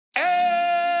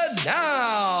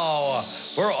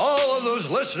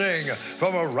listening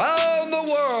from around the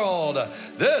world,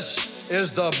 this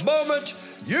is the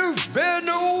moment you've been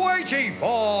waiting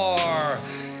for.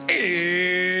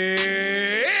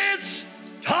 It's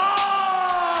time!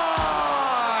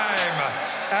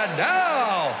 And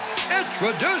now,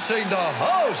 introducing the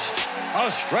host, a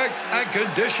strength and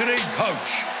conditioning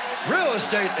coach, real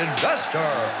estate investor,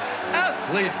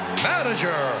 athlete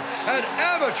manager, and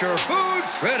amateur food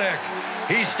critic.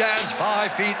 He stands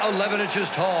 5 feet 11 inches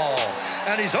tall,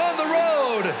 and he's on the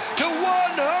road to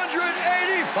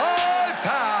 185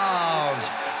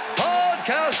 pounds.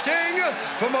 Podcasting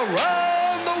from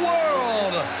around the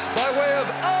world by way of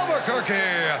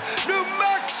Albuquerque, New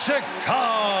Mexico.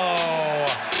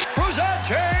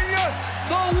 Presenting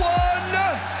the one,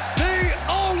 the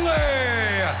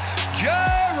only,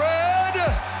 Jared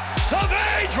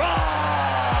Saavedra.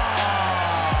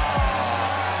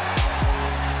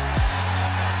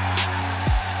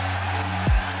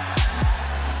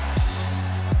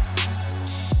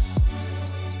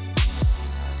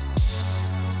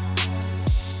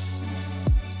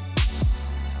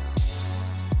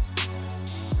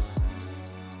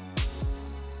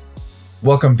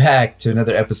 Welcome back to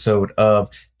another episode of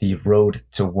the Road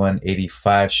to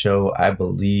 185 show. I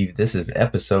believe this is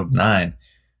episode 9.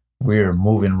 We're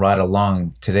moving right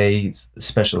along. Today's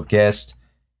special guest,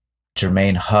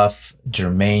 Jermaine Hough.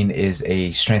 Jermaine is a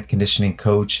strength conditioning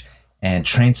coach and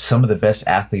trains some of the best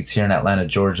athletes here in Atlanta,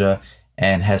 Georgia,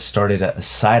 and has started a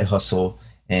side hustle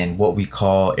in what we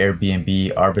call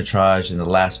Airbnb arbitrage in the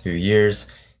last few years.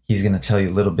 He's going to tell you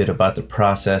a little bit about the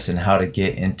process and how to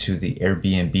get into the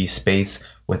Airbnb space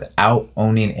without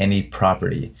owning any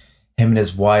property. Him and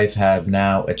his wife have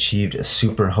now achieved a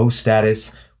super host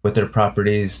status with their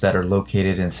properties that are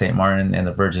located in St. Martin and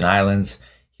the Virgin Islands.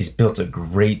 He's built a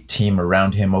great team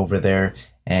around him over there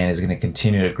and is going to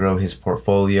continue to grow his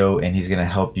portfolio, and he's going to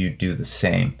help you do the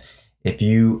same. If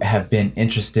you have been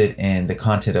interested in the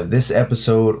content of this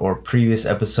episode or previous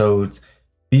episodes,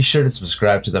 be sure to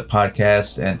subscribe to the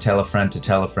podcast and tell a friend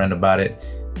about it.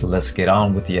 Let's get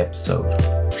on with the episode.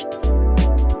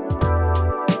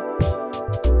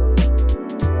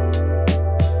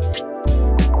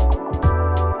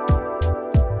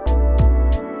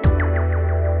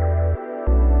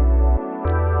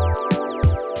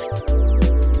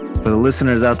 For the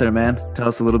listeners out there, man, tell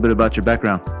us a little bit about your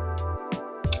background.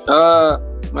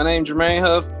 My name's Jermaine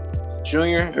Hough,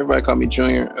 Jr. Everybody call me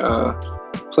Junior.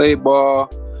 Played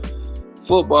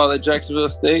football at Jacksonville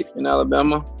State in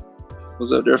Alabama.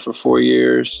 Was up there for 4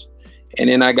 years. And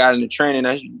then I got into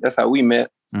training. That's how we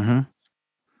met. Mm-hmm.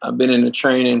 I've been in the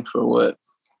training for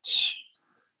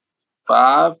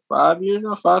 5 years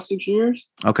now, 5-6 years.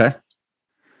 Okay.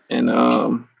 And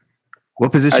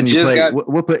what position you play?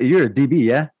 You're a DB,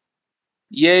 yeah?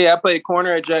 Yeah, I played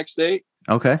corner at Jack State.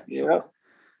 Okay. Yeah.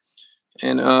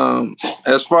 And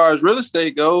as far as real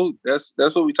estate go, that's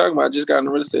what we talking about. I just got into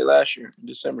real estate last year in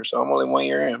December, so I'm only 1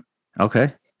 year in.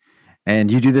 Okay.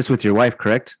 And you do this with your wife,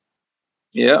 correct?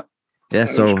 Yeah. Yeah.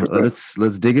 So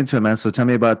let's dig into it, man. So tell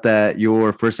me about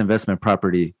your first investment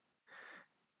property.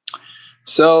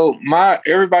 So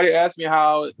everybody asked me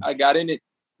how I got in it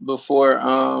before.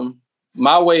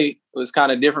 My way was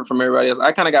kind of different from everybody else.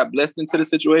 I kind of got blessed into the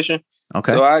situation.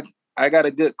 Okay. So I got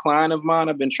a good client of mine.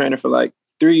 I've been training for like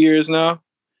 3 years now.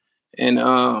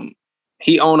 And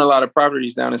he owned a lot of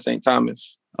properties down in St.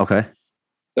 Thomas. Okay.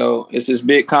 So it's this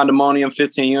big condominium,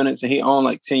 15 units, and he owned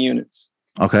like 10 units.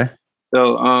 Okay.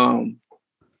 So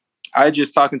I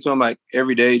just talking to him like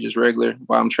every day, just regular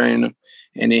while I'm training him.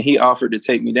 And then he offered to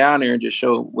take me down there and just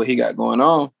show what he got going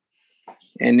on.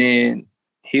 And then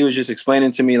he was just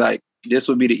explaining to me like, this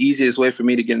would be the easiest way for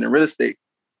me to get into real estate.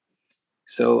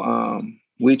 So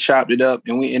we chopped it up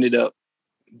and we ended up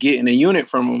getting a unit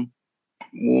from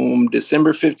him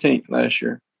December 15th last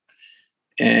year.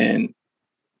 And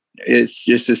it's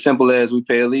just as simple as we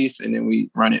pay a lease and then we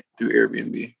run it through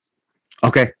Airbnb.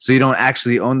 Okay. So you don't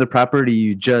actually own the property.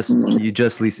 You just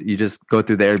lease it. You just go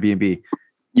through the Airbnb.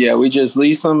 Yeah. We just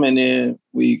lease them and then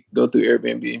we go through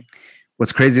Airbnb.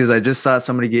 What's crazy is I just saw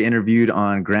somebody get interviewed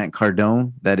on Grant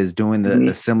Cardone that is doing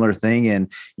the similar thing.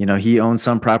 And, you know, he owns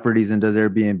some properties and does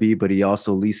Airbnb, but he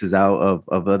also leases out of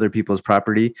other people's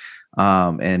property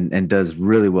and does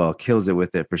really well, kills it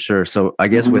with it for sure. So I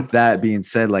guess with that being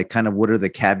said, like kind of what are the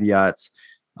caveats?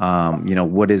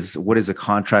 What does a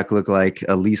contract look like?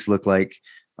 A lease look like?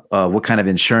 What kind of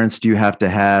insurance do you have to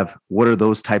have? What are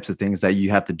those types of things that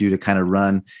you have to do to kind of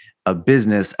run a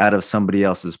business out of somebody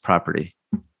else's property?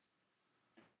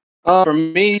 For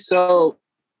me, so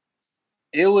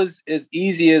it was as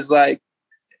easy as like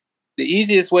the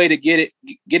easiest way to get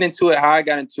into it, how I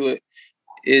got into it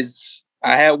is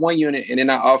I had one unit, and then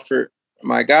I offered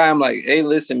my guy, I'm like, hey,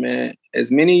 listen, man,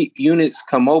 as many units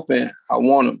come open, I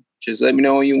want them. Just let me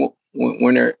know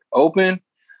when they're open.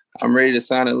 I'm ready to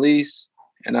sign a lease,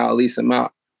 and I'll lease them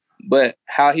out. But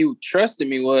how he trusted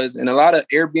me was, and a lot of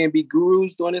Airbnb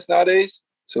gurus doing this nowadays.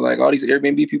 So like all these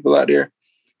Airbnb people out there,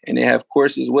 and they have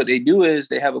courses. What they do is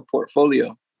they have a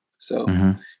portfolio. So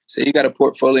say you got a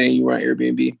portfolio and you run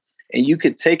Airbnb, and you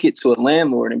could take it to a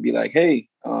landlord and be like, hey,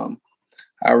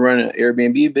 I run an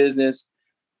Airbnb business.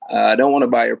 I don't want to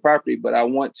buy your property, but I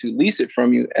want to lease it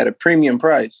from you at a premium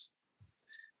price.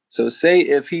 So say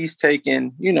if he's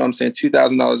taking, you know what I'm saying,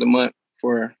 $2,000 a month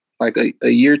for like a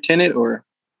year tenant or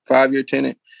 5-year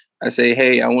tenant, I say,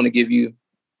 hey, I want to give you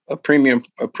a premium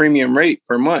rate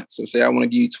per month. So say I want to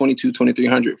give you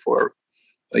 $2,200-$2,300 for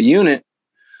a unit,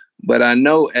 but I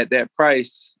know at that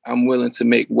price, I'm willing to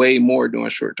make way more doing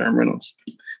short-term rentals.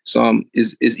 So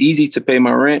it's easy to pay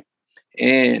my rent,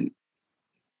 and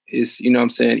it's, you know what I'm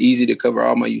saying, easy to cover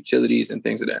all my utilities and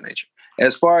things of that nature.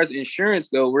 As far as insurance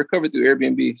go, we're covered through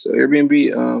Airbnb. So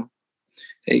Airbnb,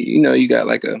 hey, you know, you got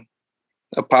like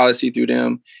a policy through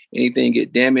them. Anything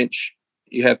get damaged,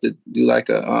 you have to do like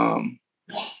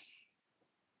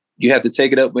you have to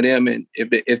take it up with them. And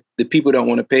if the people don't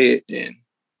want to pay it, then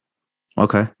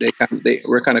okay,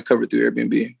 we're kind of covered through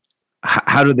Airbnb.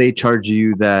 How do they charge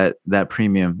you that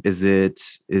premium? Is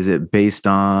it based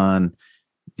on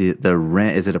the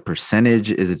rent? Is it a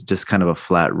percentage? Is it just kind of a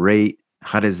flat rate?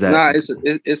 How does that? Nah,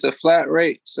 it's a flat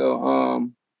rate.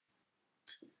 So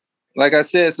like I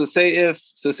said, so say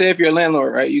if you're a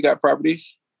landlord, right? You got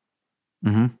properties,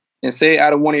 and say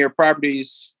out of one of your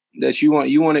properties that you want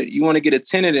to get a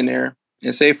tenant in there,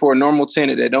 and say for a normal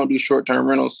tenant that don't do short-term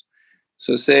rentals,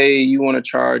 so say you want to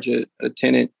charge a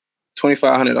tenant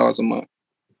 $2,500 a month.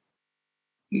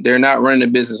 They're not running a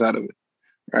business out of it,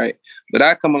 right? But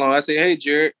I come along, I say, hey,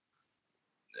 Jared,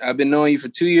 I've been knowing you for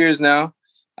 2 years now.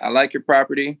 I like your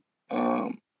property.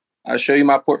 I'll show you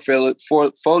my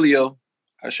portfolio.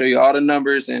 I'll show you all the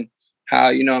numbers and how,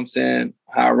 you know what I'm saying,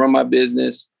 how I run my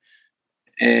business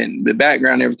and the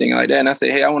background and everything like that. And I say,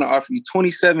 hey, I want to offer you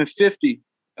 $2,750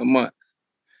 a month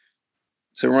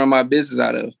to run my business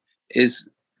out of. Is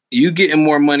you getting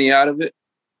more money out of it.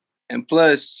 And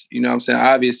plus, you know what I'm saying,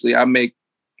 obviously I make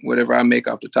whatever I make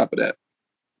off the top of that.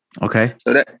 Okay.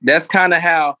 So that's kind of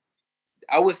how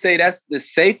I would say that's the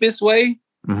safest way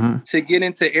to get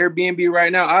into Airbnb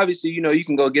right now. Obviously, you know, you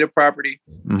can go get a property,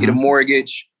 get a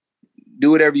mortgage,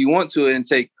 do whatever you want to it and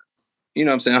take, you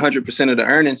know what I'm saying, 100% of the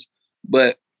earnings.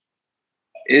 But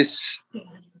you're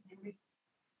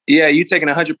taking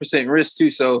 100% risk too.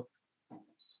 So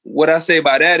what I say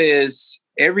by that is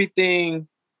everything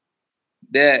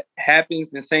that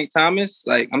happens in St. Thomas,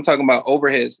 like I'm talking about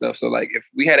overhead stuff. So like if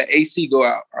we had an AC go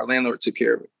out, our landlord took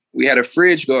care of it. We had a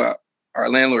fridge go out, our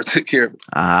landlord took care of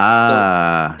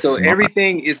it. So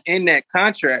everything is in that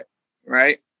contract,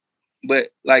 right? But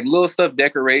like little stuff,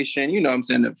 decoration, you know what I'm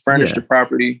saying, to furnish the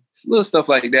property, little stuff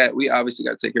like that, we obviously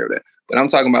got to take care of that. But I'm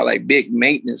talking about like big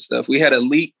maintenance stuff. We had a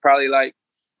leak probably like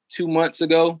 2 months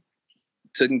ago,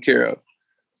 taken care of.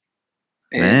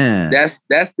 And that's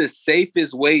the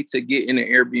safest way to get in an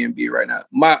Airbnb right now.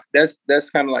 That's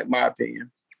kind of like my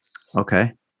opinion.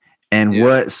 Okay. And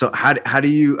how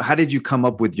did you come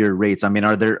up with your rates? I mean,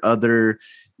 are there other,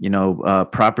 you know,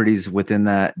 properties within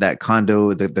that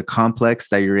condo, the complex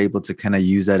that you're able to kind of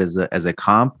use that as a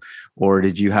comp, or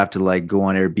did you have to like go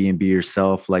on Airbnb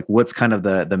yourself? Like what's kind of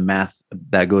the math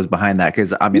that goes behind that?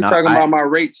 Cause I mean, you're talking about my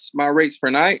rates per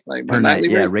night, like my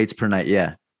nightly rates per night.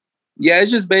 Yeah. Yeah,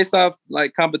 it's just based off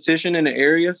like competition in the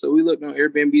area. So we looked on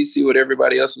Airbnb, see what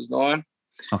everybody else was doing.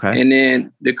 Okay. And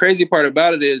then the crazy part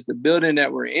about it is the building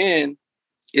that we're in,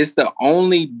 it's the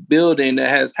only building that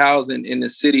has housing in the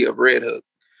city of Red Hook.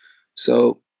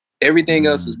 So everything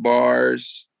else is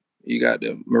bars. You got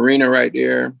the marina right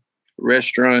there,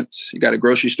 restaurants, you got a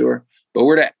grocery store. But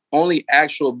we're the only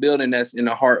actual building that's in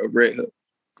the heart of Red Hook.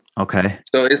 Okay.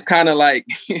 So it's kind of like,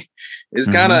 it's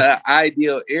kind of an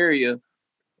ideal area.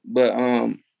 But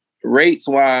rates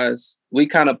wise, we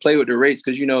kind of play with the rates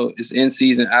because, you know, it's in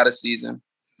season, out of season.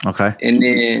 Okay. And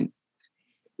then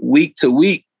week to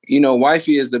week, you know,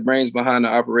 wifey is the brains behind the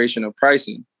operation of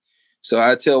pricing. So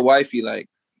I tell wifey, like,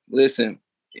 listen,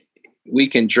 we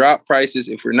can drop prices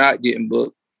if we're not getting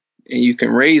booked, and you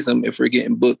can raise them if we're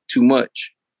getting booked too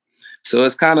much. So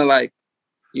it's kind of like,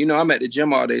 you know, I'm at the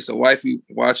gym all day, so wifey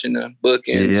watching the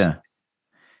bookings.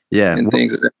 Yeah. And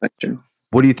things of that nature.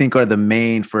 what do you think are the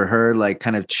main for her, like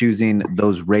kind of choosing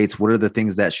those rates? What are the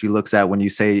things that she looks at when you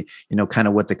say, kind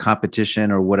of what the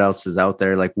competition or what else is out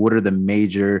there? Like, what are the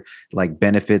major like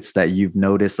benefits that you've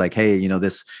noticed? Like, hey,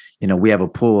 this, we have a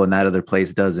pool and that other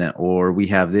place doesn't, or we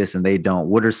have this and they don't.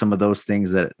 What are some of those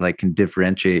things that like can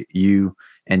differentiate you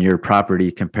and your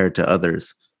property compared to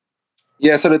others?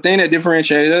 Yeah, so the thing that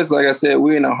differentiates us, like I said,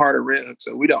 we're in the heart of Red Hook.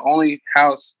 So we're the only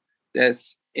house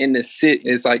that's in the city.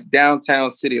 It's like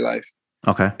downtown city life.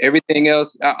 Okay. Everything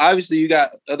else, obviously, you got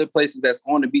other places that's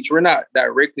on the beach. We're not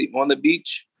directly on the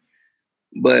beach,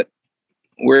 but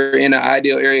we're in an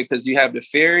ideal area because you have the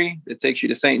ferry that takes you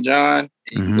to St. John,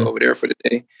 and you can go over there for the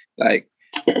day. Like,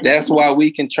 that's why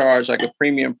we can charge like a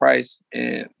premium price.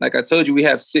 And like I told you, we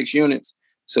have 6 units.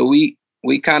 So we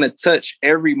kind of touch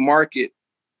every market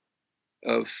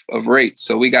of rates.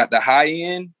 So we got the high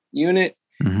end unit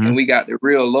and we got the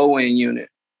real low end unit,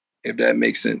 if that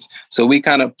makes sense. So we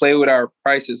kind of play with our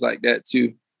prices like that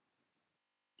too.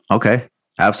 Okay,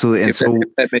 absolutely. And so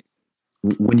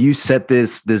when you set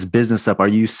this business up, are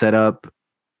you set up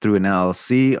through an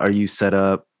LLC? Are you set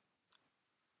up?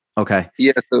 Okay.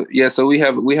 Yeah. So we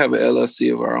have an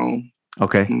LLC of our own.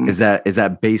 Okay. Mm-hmm. Is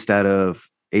that based out of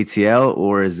ATL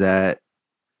or is that?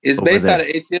 It's based out of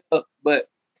ATL, but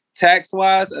tax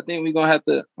wise, I think we're gonna have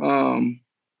to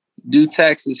do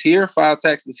taxes here, file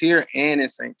taxes here, and in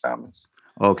St. Thomas.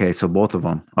 Okay, so both of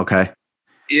them. Okay.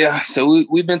 Yeah. So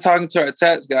we've been talking to our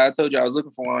tax guy. I told you I was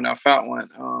looking for one. I found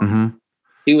one.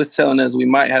 He was telling us we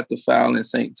might have to file in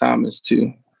St. Thomas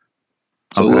too.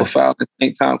 So we'll file in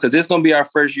St. Thomas because it's going to be our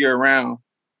first year around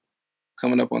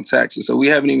coming up on taxes. So we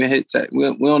haven't even hit tax. We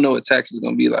don't know what tax is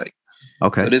going to be like.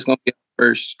 Okay. So this is going to be our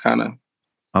first kind of.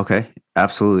 Okay,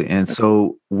 absolutely. And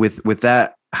so with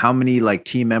that, how many like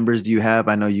team members do you have?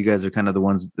 I know you guys are kind of the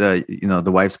ones,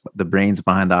 the brains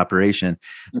behind the operation,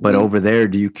 but over there,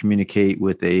 do you communicate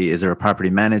with is there a property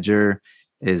manager?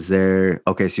 So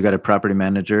you got a property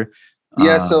manager.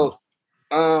 Yeah. So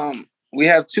we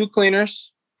have 2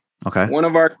 cleaners. Okay. One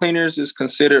of our cleaners is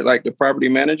considered like the property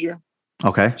manager.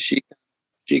 Okay. She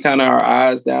kind of our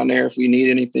eyes down there. If we need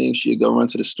anything, she'd go run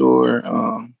to the store.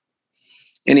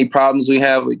 Any problems we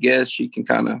have with guests, she can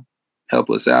kind of help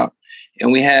us out.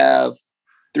 And we have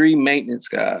 3 maintenance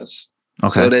guys. Okay.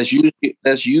 So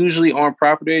that's usually on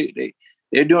property.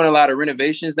 They're doing a lot of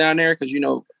renovations down there because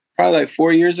probably like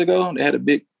 4 years ago they had a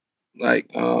big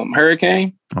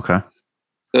hurricane. Okay.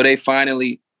 So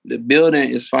the building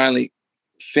is finally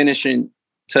finishing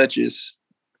touches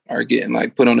are getting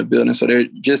like put on the building. So they're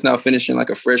just now finishing like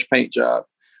a fresh paint job.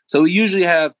 So we usually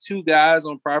have 2 guys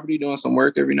on property doing some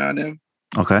work every now and then.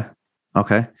 Okay.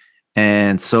 Okay.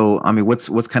 And so, I mean, what's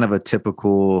kind of a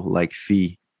typical like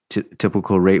fee,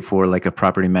 typical rate for like a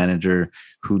property manager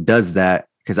who does that?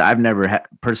 Because I've never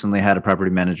personally had a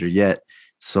property manager yet.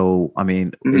 So, I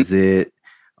mean, is it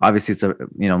obviously it's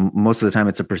most of the time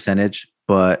it's a percentage,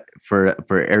 but for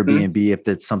Airbnb, if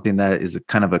it's something that is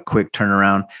kind of a quick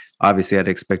turnaround, obviously I'd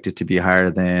expect it to be higher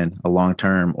than a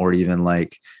long-term or even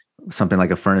like something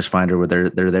like a furnished finder where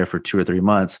they're there for 2 or 3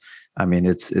 months. I mean,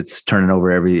 it's turning over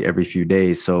every few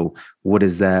days. So what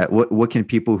is that? What can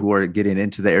people who are getting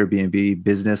into the Airbnb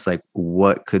business, like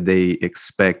what could they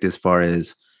expect as far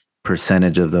as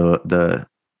percentage of the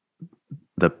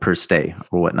per stay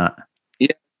or whatnot? Yeah.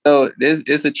 So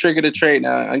it's a trigger to trade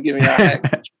now. I'm giving y'all hacks.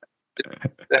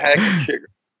 The hacking trigger.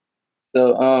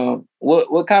 So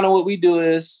what we do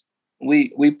is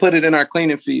we put it in our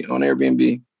cleaning fee on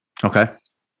Airbnb. Okay.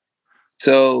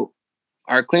 So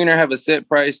our cleaner have a set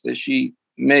price that she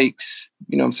makes,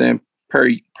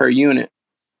 per unit.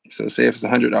 So say if it's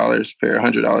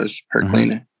 $100 per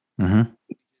cleaner.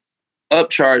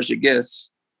 Upcharge the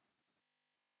guests.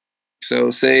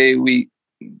 So say we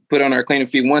put on our cleaning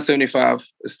fee $175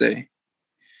 a stay.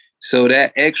 So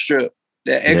that extra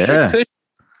cushion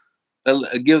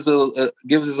gives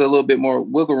us a little bit more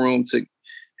wiggle room to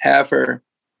have her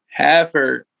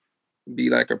be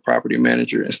like a property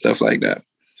manager and stuff like that.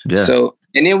 Yeah. So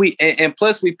and then and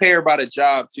plus we pay her by the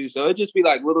job too. So it just be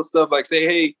like little stuff like say,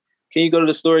 hey, can you go to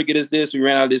the store, get us this? We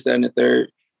ran out of this, that, and the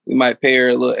third. We might pay her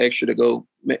a little extra to go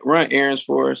run errands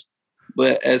for us.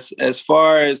 But as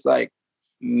far as like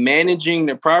managing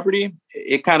the property,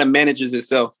 it kind of manages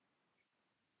itself.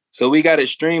 So we got it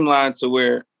streamlined to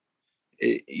where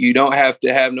you don't have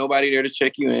to have nobody there to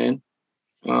check you in.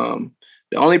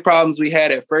 The only problems we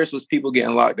had at first was people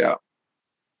getting locked out.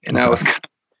 And that was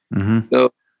so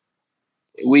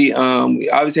we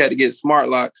obviously had to get smart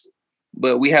locks,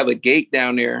 but we have a gate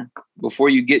down there before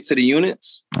you get to the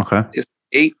units. Okay. It's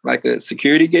a gate, like a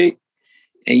security gate,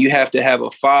 and you have to have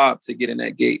a fob to get in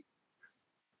that gate.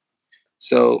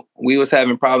 So we was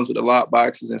having problems with the lock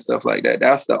boxes and stuff like that.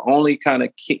 That's the only kind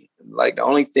of key, like the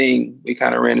only thing we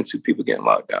kind of ran into, people getting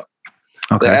locked out.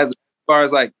 Okay. But as far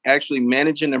as like actually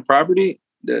managing the property,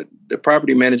 the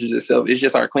property manages itself. It's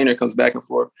just our cleaner comes back and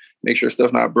forth, make sure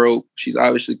stuff not broke. She's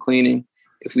obviously cleaning.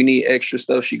 If we need extra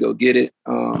stuff, she go get it.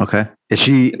 Okay. Is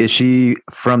she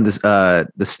from this the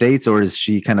States, or is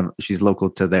she she's local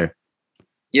to there?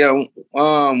 Yeah.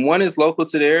 One is local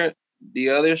to there. The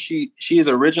other, she is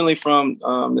originally from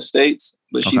the States,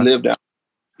 but she lived out.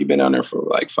 She's been down there for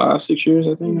like 5-6 years,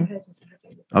 I think.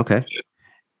 Okay.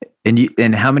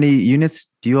 And how many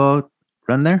units do you all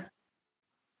run there?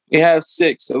 We have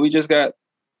 6. So we just got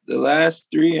the last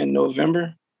 3 in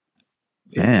November.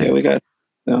 Man. Yeah, we got.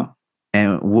 No.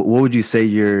 And what would you say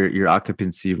your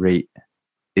occupancy rate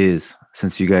is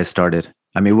since you guys started?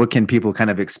 I mean, what can people kind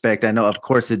of expect? I know, of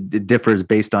course, it differs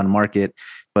based on market,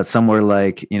 but somewhere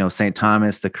like, St.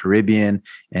 Thomas, the Caribbean,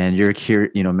 and you're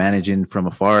here, managing from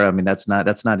afar. I mean, that's not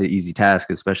an easy task,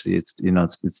 especially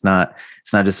it's not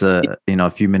just a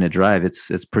few minute drive.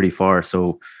 It's pretty far.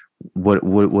 So what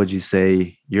would you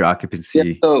say your occupancy?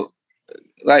 Yeah, so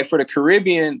like for the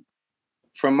Caribbean,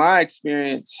 from my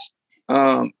experience,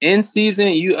 in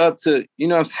season, you up to,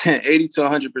 80 to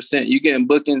 100%. You getting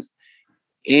bookings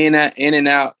in and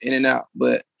out.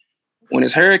 But when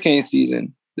it's hurricane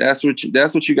season, that's what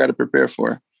you got to prepare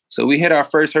for. So we hit our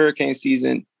first hurricane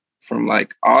season from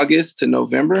like August to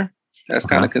November. That's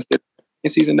kind of considered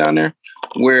season down there,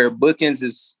 where bookings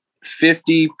is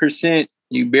 50%.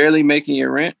 You barely making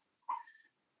your rent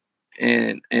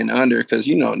and under, because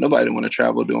nobody want to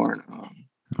travel during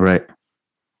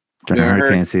during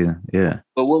hurricane season. Yeah.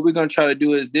 But what we're gonna try to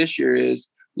do is this year is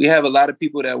we have a lot of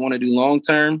people that want to do long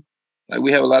term. Like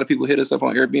we have a lot of people hit us up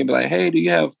on Airbnb like, hey, do you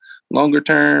have longer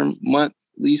term month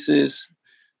leases?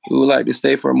 We would like to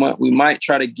stay for a month. We might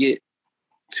try to get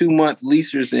 2-month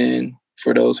leasers in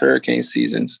for those hurricane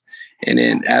seasons. And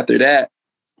then after that,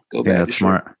 go back. That's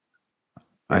smart.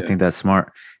 I think that's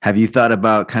smart. Have you thought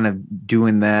about kind of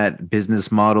doing that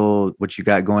business model, what you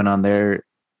got going on there,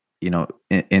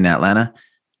 in Atlanta?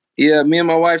 Yeah, me and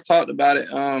my wife talked about it.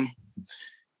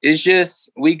 It's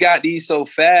just, we got these so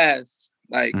fast.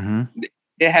 Like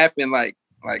it happened like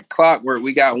clockwork.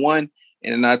 We got one,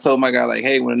 and then I told my guy like,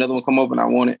 hey, when another one come open, I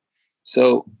want it.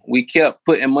 So we kept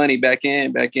putting money back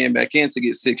in to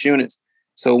get 6 units.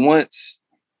 So once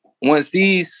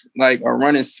these like are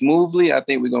running smoothly, I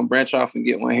think we're gonna branch off and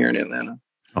get one here in Atlanta.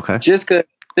 Okay. Just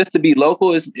to be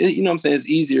local is, what I'm saying, it's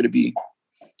easier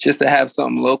to have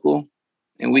something local,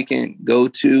 and we can go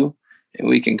to, and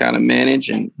we can kind of manage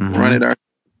and run it.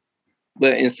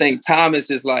 But in St. Thomas,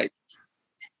 it's like,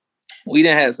 we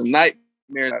done had some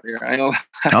nightmares out there. I know.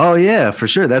 Oh yeah, for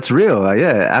sure. That's real.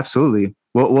 Yeah, absolutely.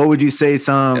 What would you say?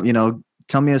 Tell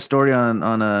me a story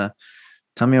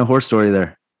tell me a horror story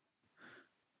there.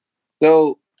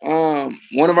 So,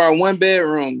 one of our 1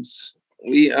 bedrooms,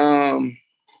 we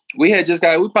had just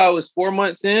got, we probably was 4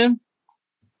 months in,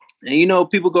 and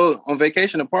people go on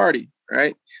vacation to party,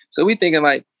 right? So we thinking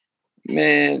like,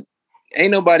 man,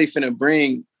 ain't nobody finna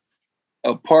bring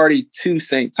a party to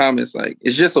St. Thomas. Like,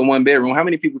 it's just a 1 bedroom. How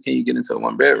many people can you get into a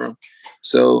 1 bedroom?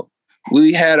 So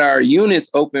we had our units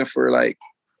open for like,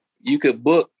 you could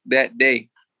book that day,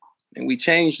 and we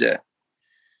changed that.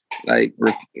 Like,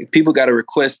 people got to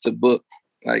request to book.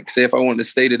 Like, say if I wanted to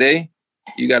stay today,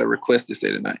 you got to request to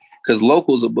stay tonight, because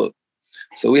locals are booked.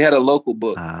 So we had a local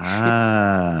book.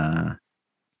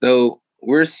 So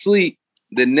we're asleep.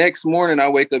 The next morning I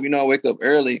wake up, I wake up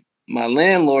early. My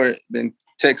landlord been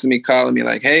texting me, calling me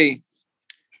like, hey,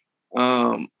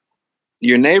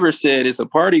 your neighbor said it's a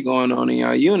party going on in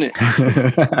your unit.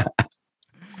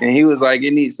 And he was like,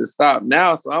 it needs to stop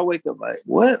now. So I wake up like,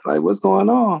 what? Like, what's going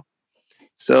on?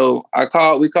 So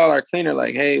we call our cleaner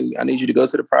like, hey, I need you to go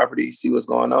to the property, see what's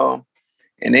going on.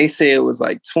 And they say it was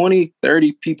like 20,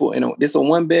 30 people it's a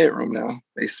 1 bedroom now.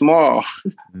 They small.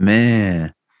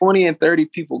 Man. 20 and 30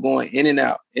 people going in and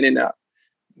out.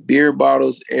 Beer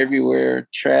bottles everywhere,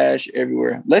 trash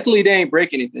everywhere. Luckily, they ain't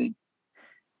break anything.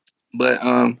 But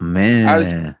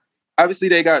man, obviously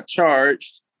they got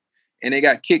charged and they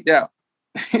got kicked out.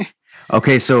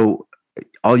 Okay, so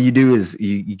all you do is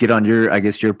you get on your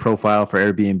profile for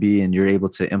Airbnb, and you're able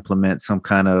to implement some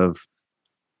kind of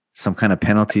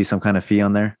penalty, some kind of fee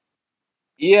on there.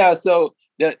 Yeah. So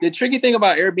the tricky thing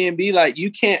about Airbnb, like,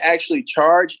 you can't actually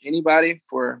charge anybody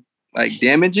for like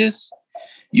damages.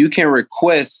 You can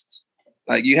request,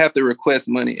 like, you have to request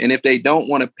money. And if they don't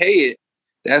want to pay it,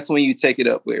 that's when you take it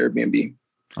up with Airbnb.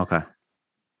 Okay.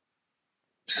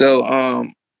 So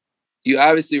you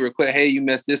obviously request, hey, you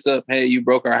messed this up. Hey, you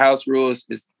broke our house rules.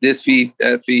 It's this fee,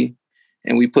 that fee.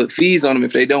 and we put fees on them.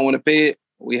 If they don't want to pay it,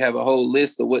 we have a whole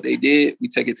list of what they did. We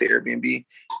take it to Airbnb.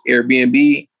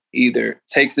 Airbnb either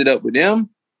takes it up with them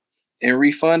and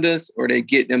refund us, or they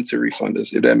get them to refund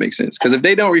us, if that makes sense. Because if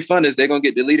they don't refund us, they're going to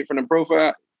get deleted from the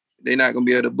profile. They're not going to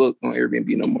be able to book on Airbnb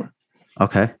no more.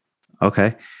 Okay.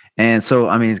 And so,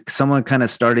 I mean, someone kind of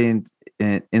starting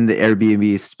in the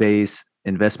Airbnb space,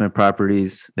 investment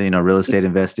properties, real estate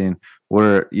investing, what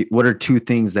are two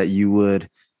things that you would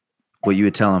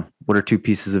tell them? What are two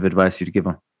pieces of advice you'd give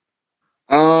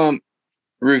them?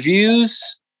 Reviews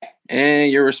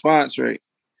and your response rate.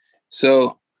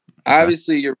 So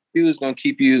obviously your review is going to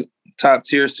keep you top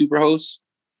tier Superhost.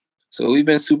 So we've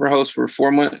been Superhost for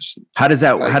 4 months. How does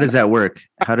that work?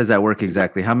 How does that work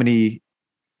exactly? How many?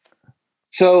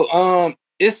 So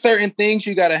it's certain things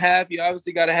you got to have. You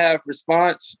obviously got to have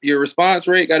response. Your response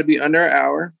rate got to be under an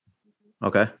hour.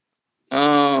 Okay.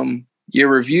 Your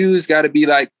reviews got to be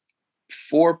like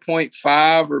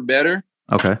 4.5 or better.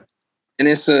 Okay. And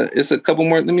it's a couple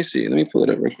more. Let me see. Let me pull it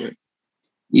up real quick.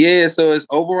 Yeah, so it's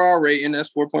overall rating,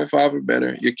 that's 4.5 or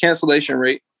better. Your cancellation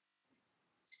rate,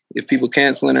 if people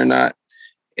canceling or not.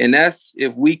 And that's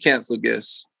if we cancel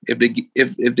guests. If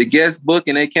the guests book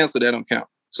and they cancel, that don't count.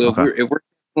 So if we're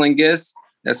canceling guests,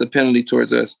 that's a penalty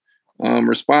towards us.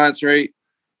 Response rate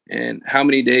and how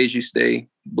many days you stay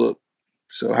booked.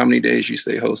 So how many days you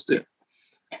stay hosted.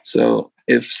 So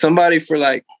if somebody for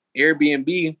like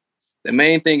Airbnb, the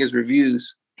main thing is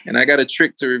reviews. And I got a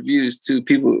trick to reviews too.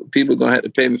 People gonna have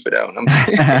to pay me for that one.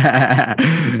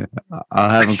 I'll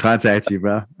have them contact you,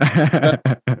 bro.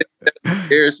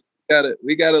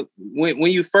 we gotta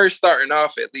when you first starting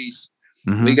off, at least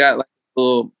we got like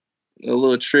a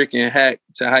little trick and hack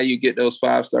to how you get those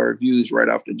 5-star reviews right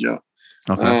off the jump.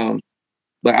 Okay.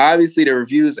 But obviously the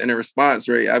reviews and the response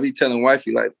rate, I be telling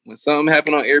wifey, like when something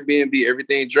happened on Airbnb,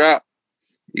 everything dropped,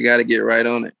 you got to get right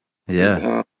on it.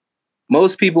 Yeah.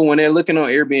 Most people, when they're looking on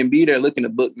Airbnb, they're looking to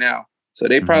book now. So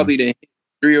they probably did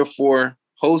 3 or 4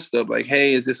 hosts up like,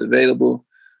 hey, is this available?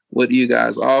 What do you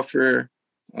guys offer?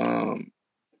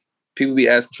 People be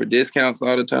asking for discounts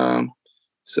all the time.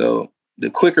 So the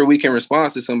quicker we can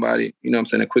respond to somebody, you know what I'm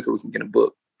saying, the quicker we can get a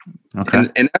book. Okay.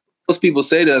 And that's what most people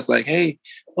say to us, like, hey,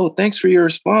 thanks for your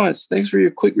response. Thanks for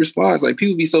your quick response. Like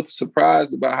people be so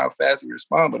surprised about how fast we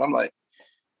respond. But I'm like,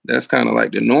 that's kind of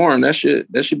like the norm. That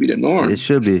should be the norm. It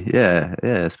should be. Yeah.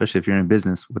 Especially if you're in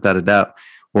business, without a doubt.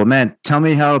 Well, man, tell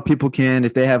me how people can,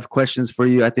 if they have questions for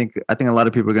you. I think a lot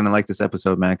of people are going to like this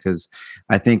episode, man, because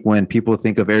I think when people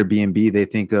think of Airbnb, they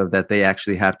think of that they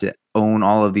actually have to own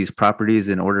all of these properties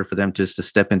in order for them just to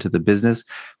step into the business.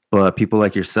 But people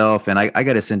like yourself, and I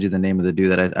got to send you the name of the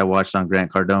dude that I watched on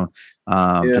Grant Cardone,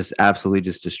 just absolutely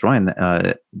just destroying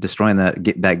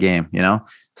that game,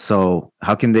 So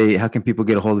how can people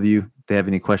get a hold of you if they have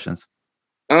any questions?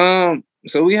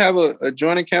 So we have a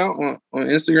joint account on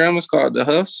Instagram. It's called the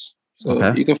Houghs.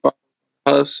 So you can follow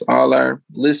us. All our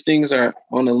listings are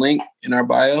on the link in our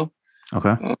bio.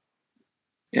 Okay.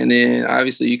 And then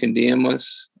obviously you can DM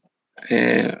us.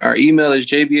 And our email is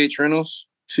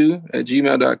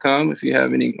jbhrentals2@gmail.com if you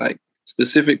have any like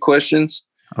specific questions.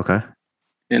 Okay.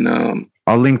 And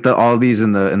I'll link all these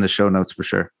in the show notes for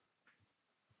sure.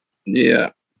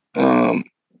 Yeah.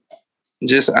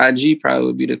 Just IG probably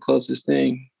would be the closest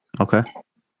thing. Okay.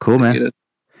 Cool, man.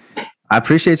 I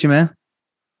appreciate you, man.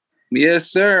 Yes,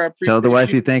 sir. I appreciate Tell the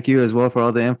wifey thank you as well for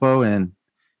all the info. And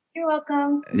you're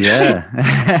welcome.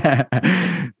 Yeah.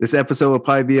 This episode will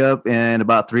probably be up in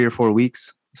about 3 or 4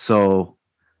 weeks. So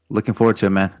looking forward to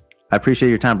it, man. I appreciate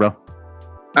your time, bro.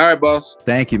 All right, boss.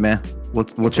 Thank you, man.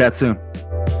 We'll chat soon.